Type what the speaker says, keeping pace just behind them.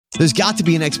There's got to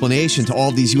be an explanation to all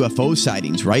of these UFO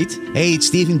sightings, right? Hey, it's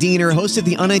Stephen Diener, host of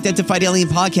the Unidentified Alien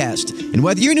Podcast. And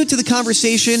whether you're new to the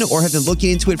conversation or have been looking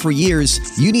into it for years,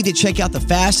 you need to check out the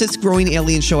fastest growing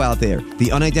alien show out there,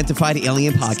 the Unidentified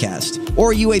Alien Podcast,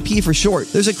 or UAP for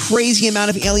short. There's a crazy amount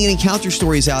of alien encounter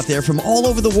stories out there from all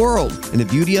over the world. And the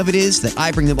beauty of it is that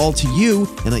I bring them all to you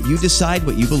and let you decide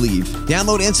what you believe.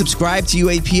 Download and subscribe to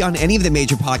UAP on any of the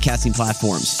major podcasting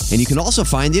platforms. And you can also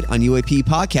find it on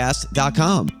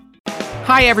UAPpodcast.com.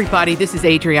 Hi, everybody. This is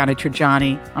Adriana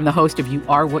Trajani. I'm the host of You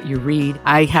Are What You Read.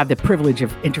 I have the privilege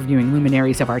of interviewing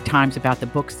luminaries of our times about the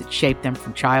books that shaped them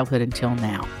from childhood until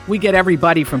now. We get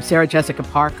everybody from Sarah Jessica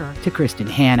Parker to Kristen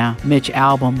Hanna, Mitch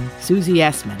Albom, Susie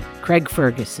Essman, Craig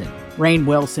Ferguson, Rainn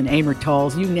Wilson, Amor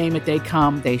Tolls, you name it, they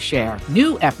come, they share.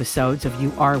 New episodes of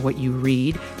You Are What You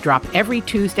Read drop every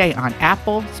Tuesday on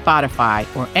Apple, Spotify,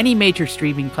 or any major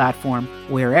streaming platform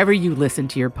wherever you listen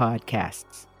to your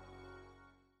podcasts.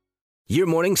 Your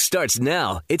morning starts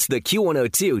now. It's the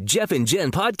Q102 Jeff and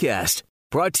Jen podcast.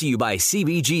 Brought to you by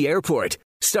CBG Airport.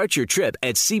 Start your trip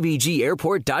at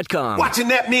CBGAirport.com. Watching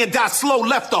that man die slow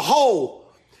left a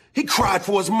hole. He cried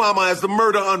for his mama as the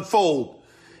murder unfold.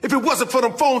 If it wasn't for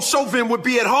them phones, Chauvin would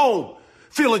be at home.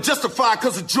 Feeling justified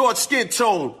because of George skin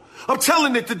tone. I'm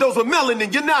telling it to those with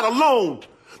melanin, you're not alone.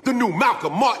 The new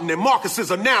Malcolm, Martin, and Marcuses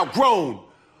are now grown.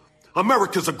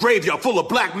 America's a graveyard full of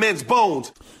black men's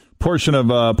bones. Portion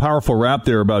of powerful rap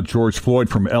there about George Floyd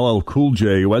from LL Cool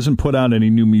J, who hasn't put out any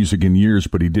new music in years,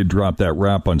 but he did drop that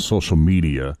rap on social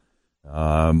media.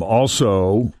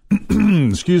 Also,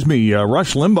 Rush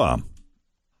Limbaugh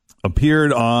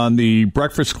appeared on the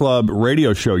Breakfast Club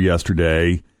radio show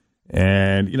yesterday,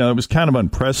 and, it was kind of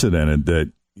unprecedented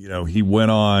that, he went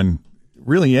on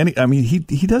really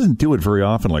he doesn't do it very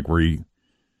often, like where he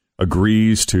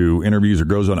agrees to interviews or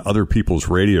goes on other people's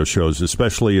radio shows,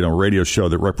 especially a radio show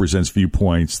that represents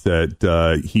viewpoints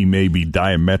that he may be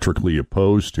diametrically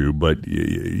opposed to. But,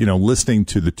 listening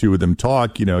to the two of them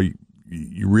talk,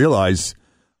 you realize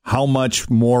how much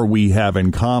more we have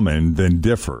in common than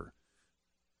differ.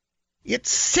 It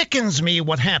sickens me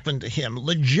what happened to him.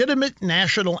 Legitimate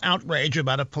national outrage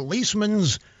about a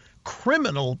policeman's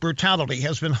criminal brutality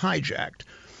has been hijacked.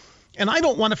 And I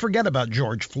don't want to forget about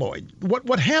George Floyd.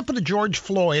 What happened to George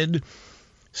Floyd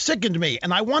sickened me,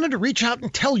 and I wanted to reach out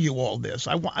and tell you all this.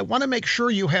 I want to make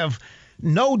sure you have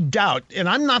no doubt, and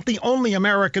I'm not the only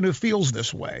American who feels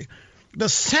this way, the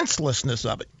senselessness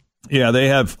of it. Yeah, they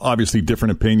have obviously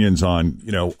different opinions on,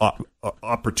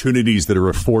 opportunities that are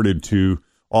afforded to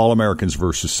all Americans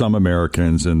versus some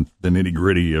Americans and the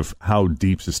nitty-gritty of how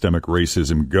deep systemic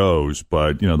racism goes.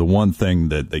 But, the one thing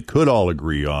that they could all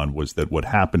agree on was that what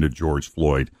happened to George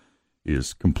Floyd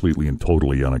is completely and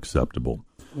totally unacceptable.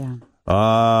 Yeah.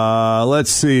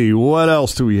 Let's see. What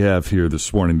else do we have here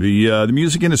this morning? The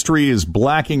music industry is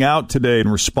blacking out today in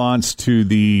response to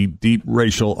the deep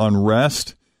racial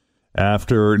unrest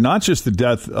after not just the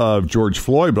death of George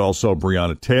Floyd, but also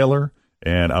Breonna Taylor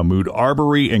and Ahmaud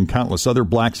Arbery and countless other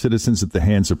black citizens at the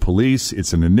hands of police.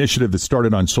 It's an initiative that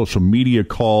started on social media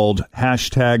called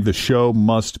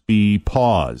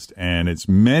 #TheShowMustBePaused. And it's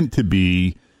meant to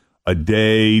be a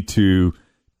day to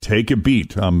take a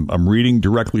beat. I'm reading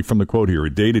directly from the quote here. A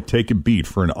day to take a beat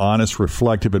for an honest,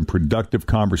 reflective, and productive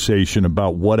conversation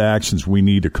about what actions we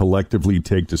need to collectively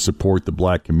take to support the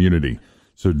black community.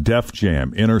 So Def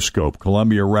Jam, Interscope,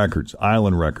 Columbia Records,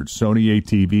 Island Records, Sony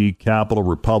ATV, Capitol,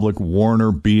 Republic,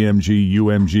 Warner, BMG,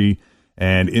 UMG,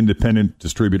 and independent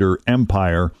distributor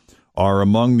Empire are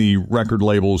among the record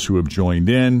labels who have joined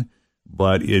in,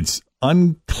 but it's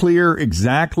unclear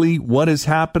exactly what is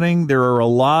happening. There are a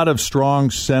lot of strong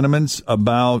sentiments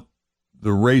about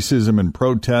the racism and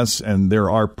protests, and there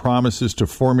are promises to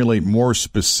formulate more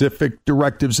specific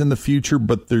directives in the future,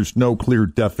 but there's no clear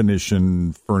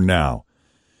definition for now.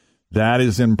 That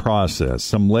is in process.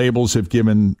 Some labels have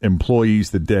given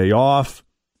employees the day off.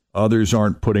 Others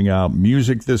aren't putting out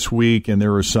music this week, and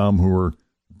there are some who are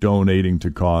donating to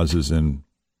causes and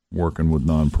working with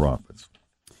nonprofits.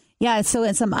 Yeah, so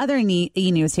some other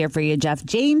e-news here for you, Jeff.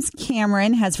 James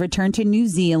Cameron has returned to New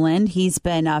Zealand. He's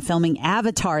been filming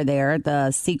Avatar there,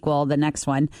 the sequel, the next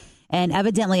one. And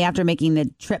evidently, after making the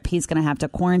trip, he's going to have to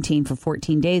quarantine for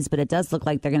 14 days. But it does look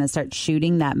like they're going to start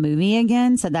shooting that movie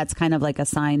again. So that's kind of like a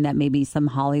sign that maybe some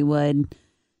Hollywood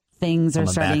things are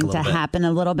starting to happen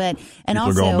a little bit. And people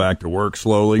also are going back to work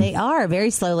slowly. They are, very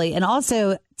slowly. And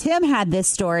also, Tim had this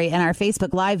story in our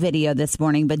Facebook Live video this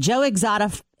morning. But Joe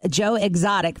Joe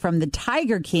Exotic from the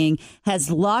Tiger King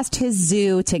has lost his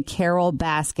zoo to Carol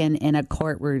Baskin in a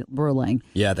court ruling.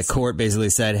 Yeah, the court basically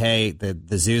said, hey,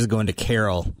 the zoo's going to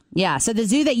Carol. Yeah, so the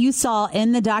zoo that you saw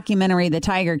in the documentary, The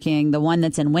Tiger King, the one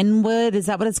that's in Wynwood, is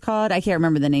that what it's called? I can't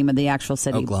remember the name of the actual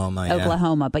city.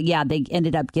 Oklahoma. But yeah, they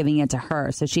ended up giving it to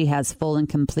her, so she has full and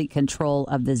complete control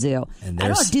of the zoo. And I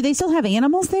don't know, do they still have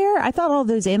animals there? I thought all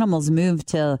those animals moved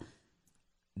to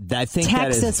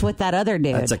Texas with that other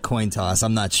dude. That's a coin toss.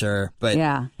 I'm not sure. But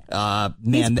yeah.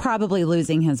 Man, he's probably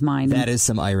losing his mind. That is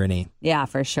some irony. Yeah,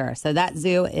 for sure. So that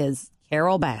zoo is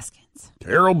Carol Baskin's.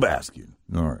 Carol Baskin.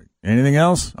 All right. Anything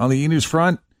else on the E-News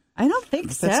front? I don't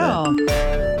think so.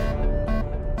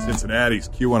 Cincinnati's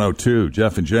Q102.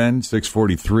 Jeff and Jen,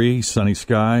 643. Sunny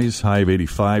skies. High of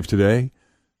 85 today.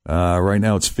 Right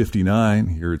now it's 59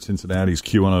 here at Cincinnati's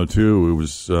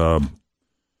Q102.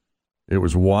 It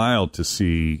was wild to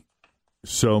see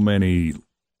so many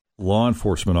law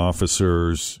enforcement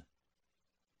officers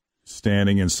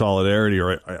standing in solidarity,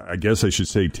 or I guess I should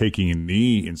say taking a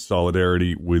knee in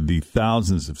solidarity with the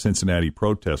thousands of Cincinnati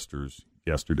protesters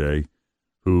yesterday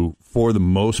who, for the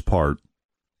most part,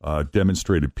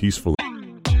 demonstrated peacefully.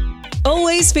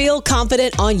 Always feel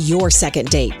confident on your second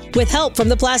date. With help from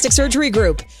the Plastic Surgery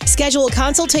Group. Schedule a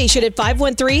consultation at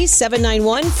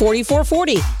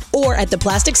 513-791-4440 or at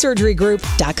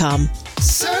theplasticsurgerygroup.com.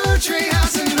 Surgery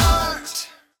has an art.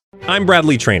 I'm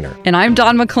Bradley Trainer. And I'm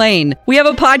Don McClain. We have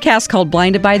a podcast called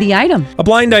Blinded by the Item. A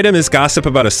blind item is gossip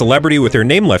about a celebrity with their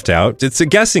name left out. It's a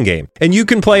guessing game, and you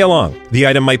can play along. The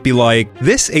item might be like,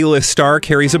 this A-list star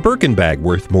carries a Birkin bag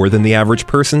worth more than the average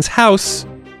person's house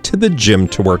to the gym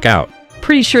to work out.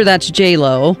 Pretty sure that's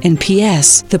J-Lo. And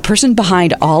P.S. the person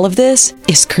behind all of this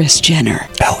is Kris Jenner,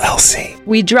 LLC.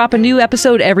 We drop a new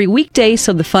episode every weekday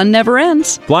so the fun never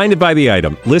ends. Blinded by the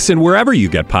Item. Listen wherever you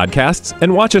get podcasts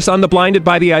and watch us on the Blinded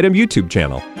by the Item YouTube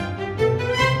channel.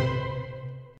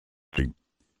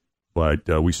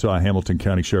 But we saw Hamilton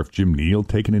County Sheriff Jim Neal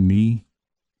taking a knee.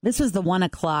 This was the 1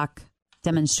 o'clock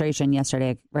demonstration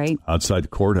yesterday, right? Outside the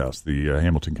courthouse, the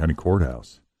Hamilton County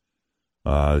Courthouse.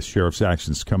 The sheriff's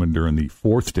actions coming during the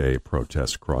 4th day of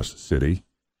protests across the city.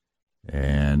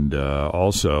 And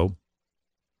also,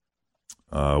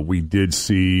 we did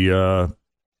see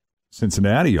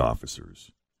Cincinnati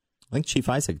officers. I think Chief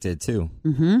Isaac did, too.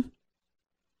 Mm-hmm.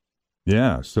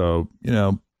 Yeah, so,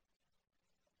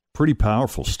 pretty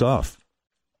powerful stuff.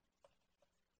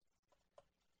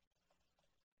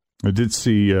 I did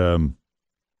see...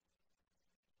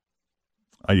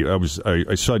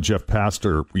 I saw Jeff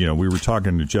Pastor. We were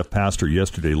talking to Jeff Pastor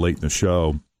yesterday late in the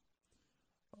show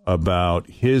about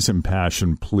his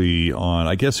impassioned plea on,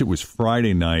 I guess it was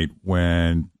Friday night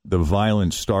when the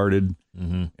violence started,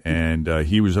 and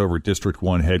he was over at District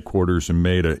 1 headquarters and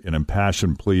made an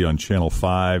impassioned plea on Channel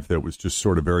 5 that was just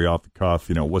sort of very off the cuff.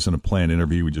 It wasn't a planned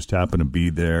interview. We just happened to be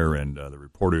there, and the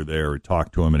reporter there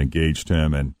talked to him and engaged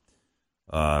him, and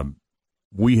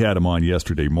we had him on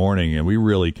yesterday morning, and we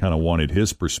really kind of wanted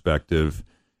his perspective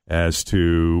as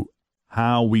to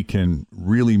how we can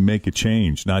really make a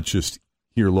change, not just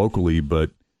here locally,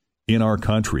 but in our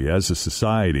country as a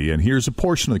society. And here's a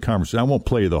portion of the conversation. I won't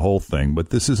play the whole thing,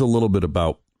 but this is a little bit of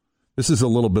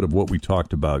what we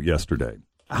talked about yesterday.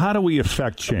 How do we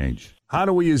affect change? How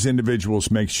do we as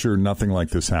individuals make sure nothing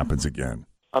like this happens again?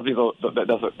 I think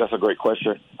that's a great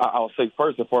question. I'll say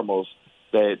first and foremost,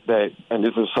 that and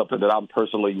this is something that I'm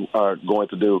personally going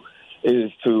to do,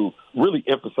 is to really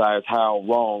emphasize how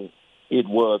wrong it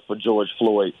was for George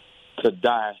Floyd to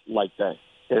die like that.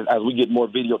 As we get more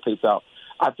videotapes out,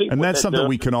 I think, and that's something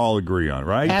we can all agree on,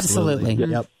 right? Absolutely. Yes.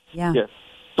 Yep. Yeah. Yes.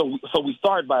 So we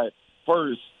start by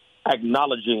first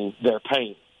acknowledging their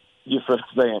pain. You feel what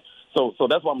I'm saying? So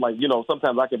that's why I'm like,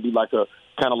 sometimes I can be like a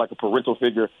parental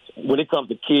figure when it comes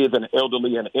to kids and the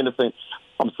elderly and the innocent.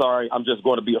 I'm sorry, I'm just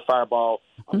going to be a fireball.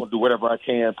 I'm going to do whatever I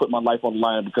can, put my life on the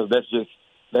line, because that's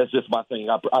just my thing.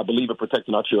 I believe in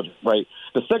protecting our children, right?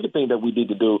 The second thing that we need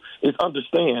to do is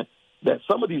understand that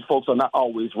some of these folks are not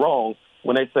always wrong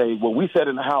when they say, well, we sat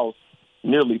in the house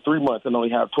nearly 3 months and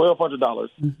only have $1,200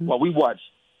 while we watch,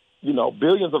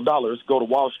 billions of dollars go to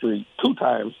Wall Street 2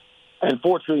 times and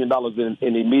 $4 trillion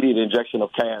in immediate injection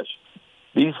of cash.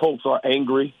 These folks are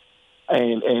angry,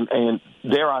 and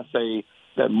dare I say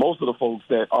that most of the folks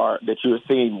that you're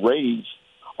seeing rage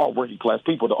are working class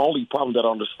people. The only problem that I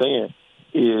understand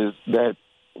is that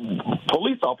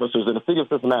police officers in the city of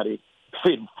Cincinnati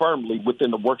fit firmly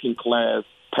within the working class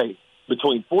pay,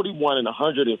 between $41,000 and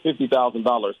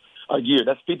 $150,000 a year.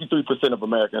 That's 53% of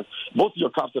Americans. Most of your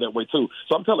cops are that way, too.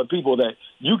 So I'm telling people that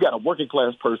you got a working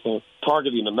class person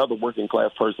targeting another working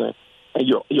class person, and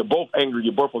you're both angry,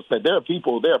 you're both upset. There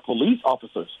are police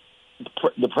officers.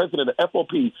 The president of the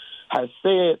FOP has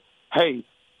said, hey,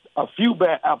 a few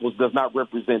bad apples does not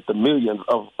represent the millions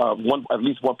of at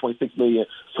least 1.6 million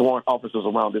sworn officers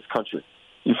around this country.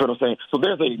 You feel what I'm saying? So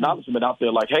there's an acknowledgement out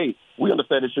there like, hey, we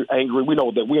understand that you're angry. We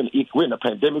know that we're in a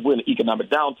pandemic. We're in an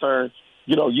economic downturn.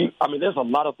 There's a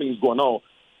lot of things going on.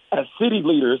 As city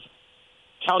leaders,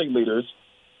 county leaders,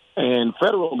 and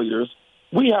federal leaders,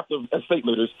 as state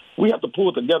leaders, we have to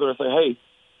pull together and say, hey,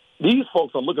 these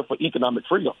folks are looking for economic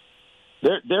freedom.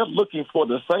 They're looking for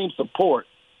the same support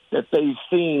that they've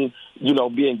seen,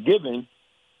 being given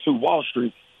to Wall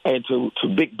Street and to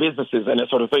big businesses and that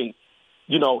sort of thing.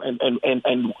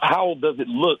 And how does it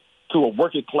look to a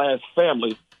working class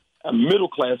family, a middle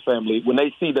class family, when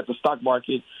they see that the stock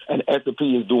market and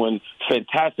S&P is doing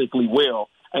fantastically well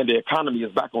and the economy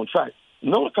is back on track?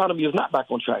 No, economy is not back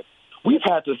on track. We've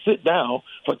had to sit down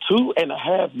for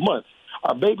 2.5 months.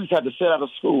 Our babies had to sit out of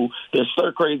school. They're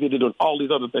stir crazy. They're doing all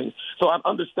these other things. So I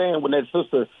understand when that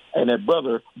sister and that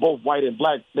brother, both white and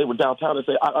black, they were downtown and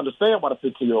say, I understand why the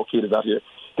 15-year-old kid is out here.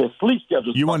 Their sleep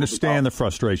schedules. You understand the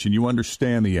frustration. You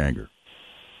understand the anger.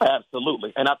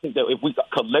 Absolutely. And I think that if we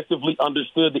collectively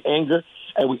understood the anger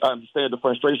and we understand the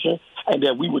frustration and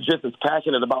that we were just as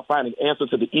passionate about finding answers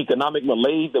to the economic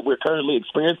malaise that we're currently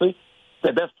experiencing,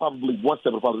 that's probably one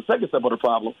step of the problem. The second step of the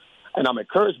problem, and I'm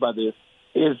encouraged by this,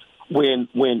 is when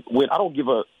I don't give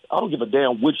a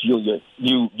damn which union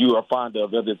you are fond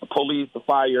of, whether it's the police, the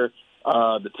fire,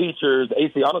 the teachers, the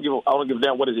AC. I don't give a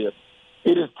damn what it is.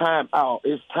 It is time out.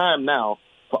 It's time now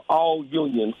for all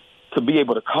unions to be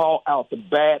able to call out the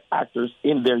bad actors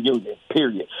in their union,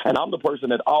 period. And I'm the person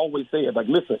that always says, like,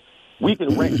 listen, we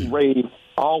can rant and rave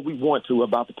all we want to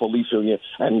about the police union.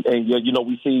 And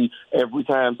we see every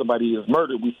time somebody is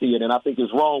murdered, we see it. And I think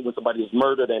it's wrong when somebody is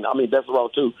murdered. And, that's wrong,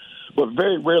 too. But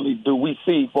very rarely do we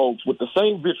see folks with the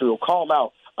same vitriol call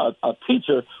out a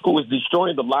teacher who is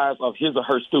destroying the lives of his or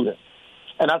her students.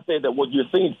 And I say that what you're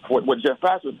seeing, what Jeff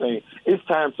Pastor is saying, it's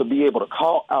time to be able to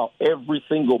call out every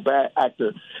single bad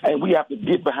actor. And we have to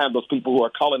get behind those people who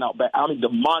are calling out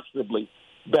demonstrably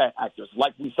bad actors,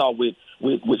 like we saw with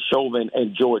Chauvin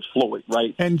and George Floyd,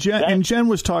 right? And Jen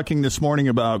was talking this morning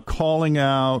about calling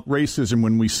out racism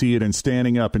when we see it and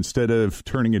standing up instead of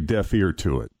turning a deaf ear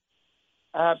to it.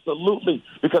 Absolutely,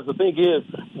 because the thing is,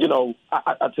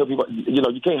 I tell people,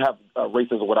 you can't have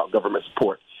racism without government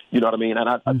support. You know what I mean? And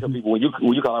I tell people when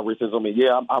you call out racism,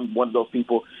 I'm one of those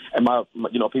people, and my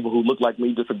people who look like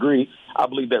me disagree. I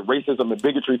believe that racism and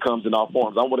bigotry comes in all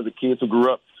forms. I'm one of the kids who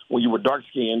grew up when you were dark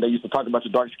skinned. They used to talk about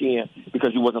your dark skin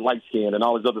because you wasn't light skinned and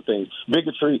all these other things.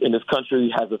 Bigotry in this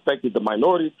country has affected the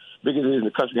minorities. Bigotry in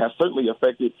the country has certainly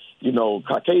affected,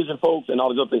 Caucasian folks and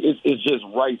all these other things. It's just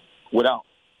right without.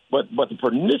 But the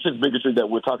pernicious bigotry that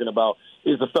we're talking about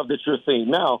is the stuff that you're seeing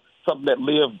now, something that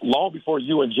lived long before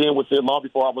you and Jen was here, long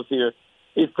before I was here.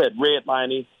 It's that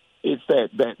redlining. It's that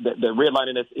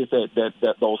redlining. It's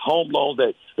that those home loans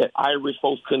that Irish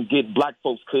folks couldn't get, black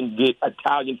folks couldn't get,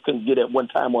 Italians couldn't get at one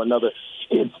time or another.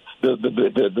 It's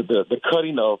the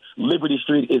cutting of Liberty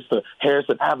Street. It's the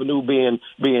Harrison Avenue being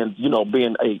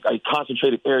a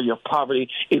concentrated area of poverty.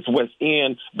 It's West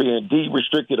End being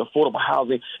de-restricted affordable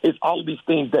housing. It's all of these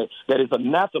things that is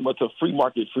anathema to free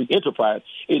market, free enterprise.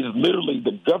 It is literally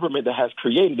the government that has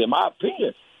created, in my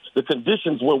opinion, the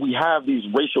conditions where we have these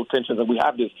racial tensions and we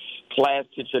have this class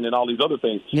tension and all these other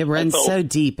things. It runs so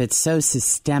deep. It's so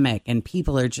systemic, and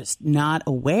people are just not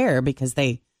aware because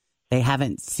they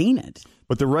haven't seen it.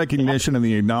 But the recognition and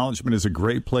the acknowledgement is a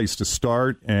great place to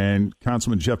start. And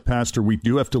Councilman Jeff Pastor, we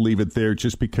do have to leave it there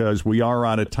just because we are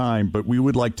out of time, but we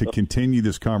would like to continue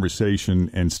this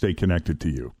conversation and stay connected to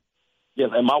you. Yes,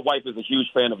 and my wife is a huge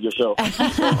fan of your show.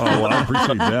 Well, I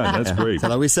appreciate that. That's great.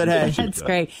 Tell her we said hey. That's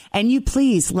great. And you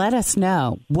please let us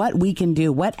know what we can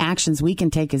do, what actions we can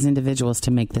take as individuals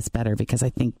to make this better, because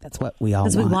I think that's what we all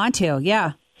want. Because we want to,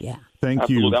 yeah. Yeah. Thank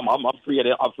Absolutely. you. I'm free.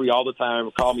 I'm free all the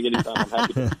time. Call me anytime. I'm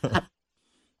happy to.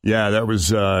 Yeah, that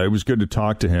was it was good to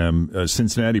talk to him.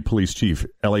 Cincinnati Police Chief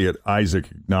Elliot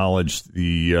Isaac acknowledged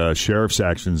the sheriff's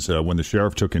actions when the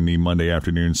sheriff took a knee Monday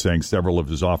afternoon, saying several of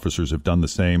his officers have done the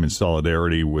same in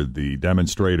solidarity with the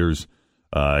demonstrators.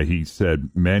 He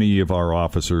said many of our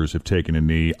officers have taken a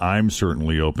knee. I'm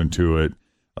certainly open to it.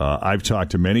 I've talked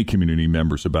to many community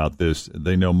members about this.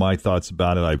 They know my thoughts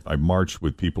about it. I've marched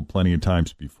with people plenty of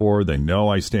times before. They know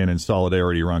I stand in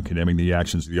solidarity around condemning the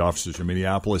actions of the officers in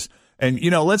Minneapolis. And,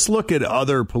 let's look at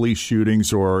other police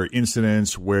shootings or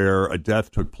incidents where a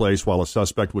death took place while a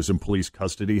suspect was in police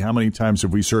custody. How many times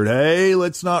have we heard, hey,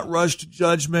 let's not rush to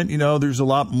judgment? There's a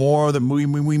lot more that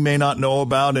we may not know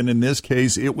about. And in this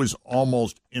case, it was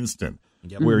almost instant,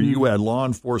 where you had law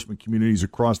enforcement communities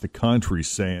across the country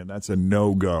saying that's a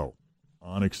no-go,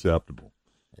 unacceptable.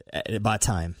 About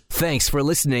time. Thanks for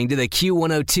listening to the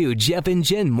Q102 Jeff and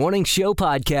Jen Morning Show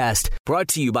podcast, brought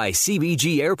to you by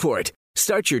CBG Airport.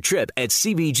 Start your trip at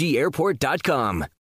CBGAirport.com.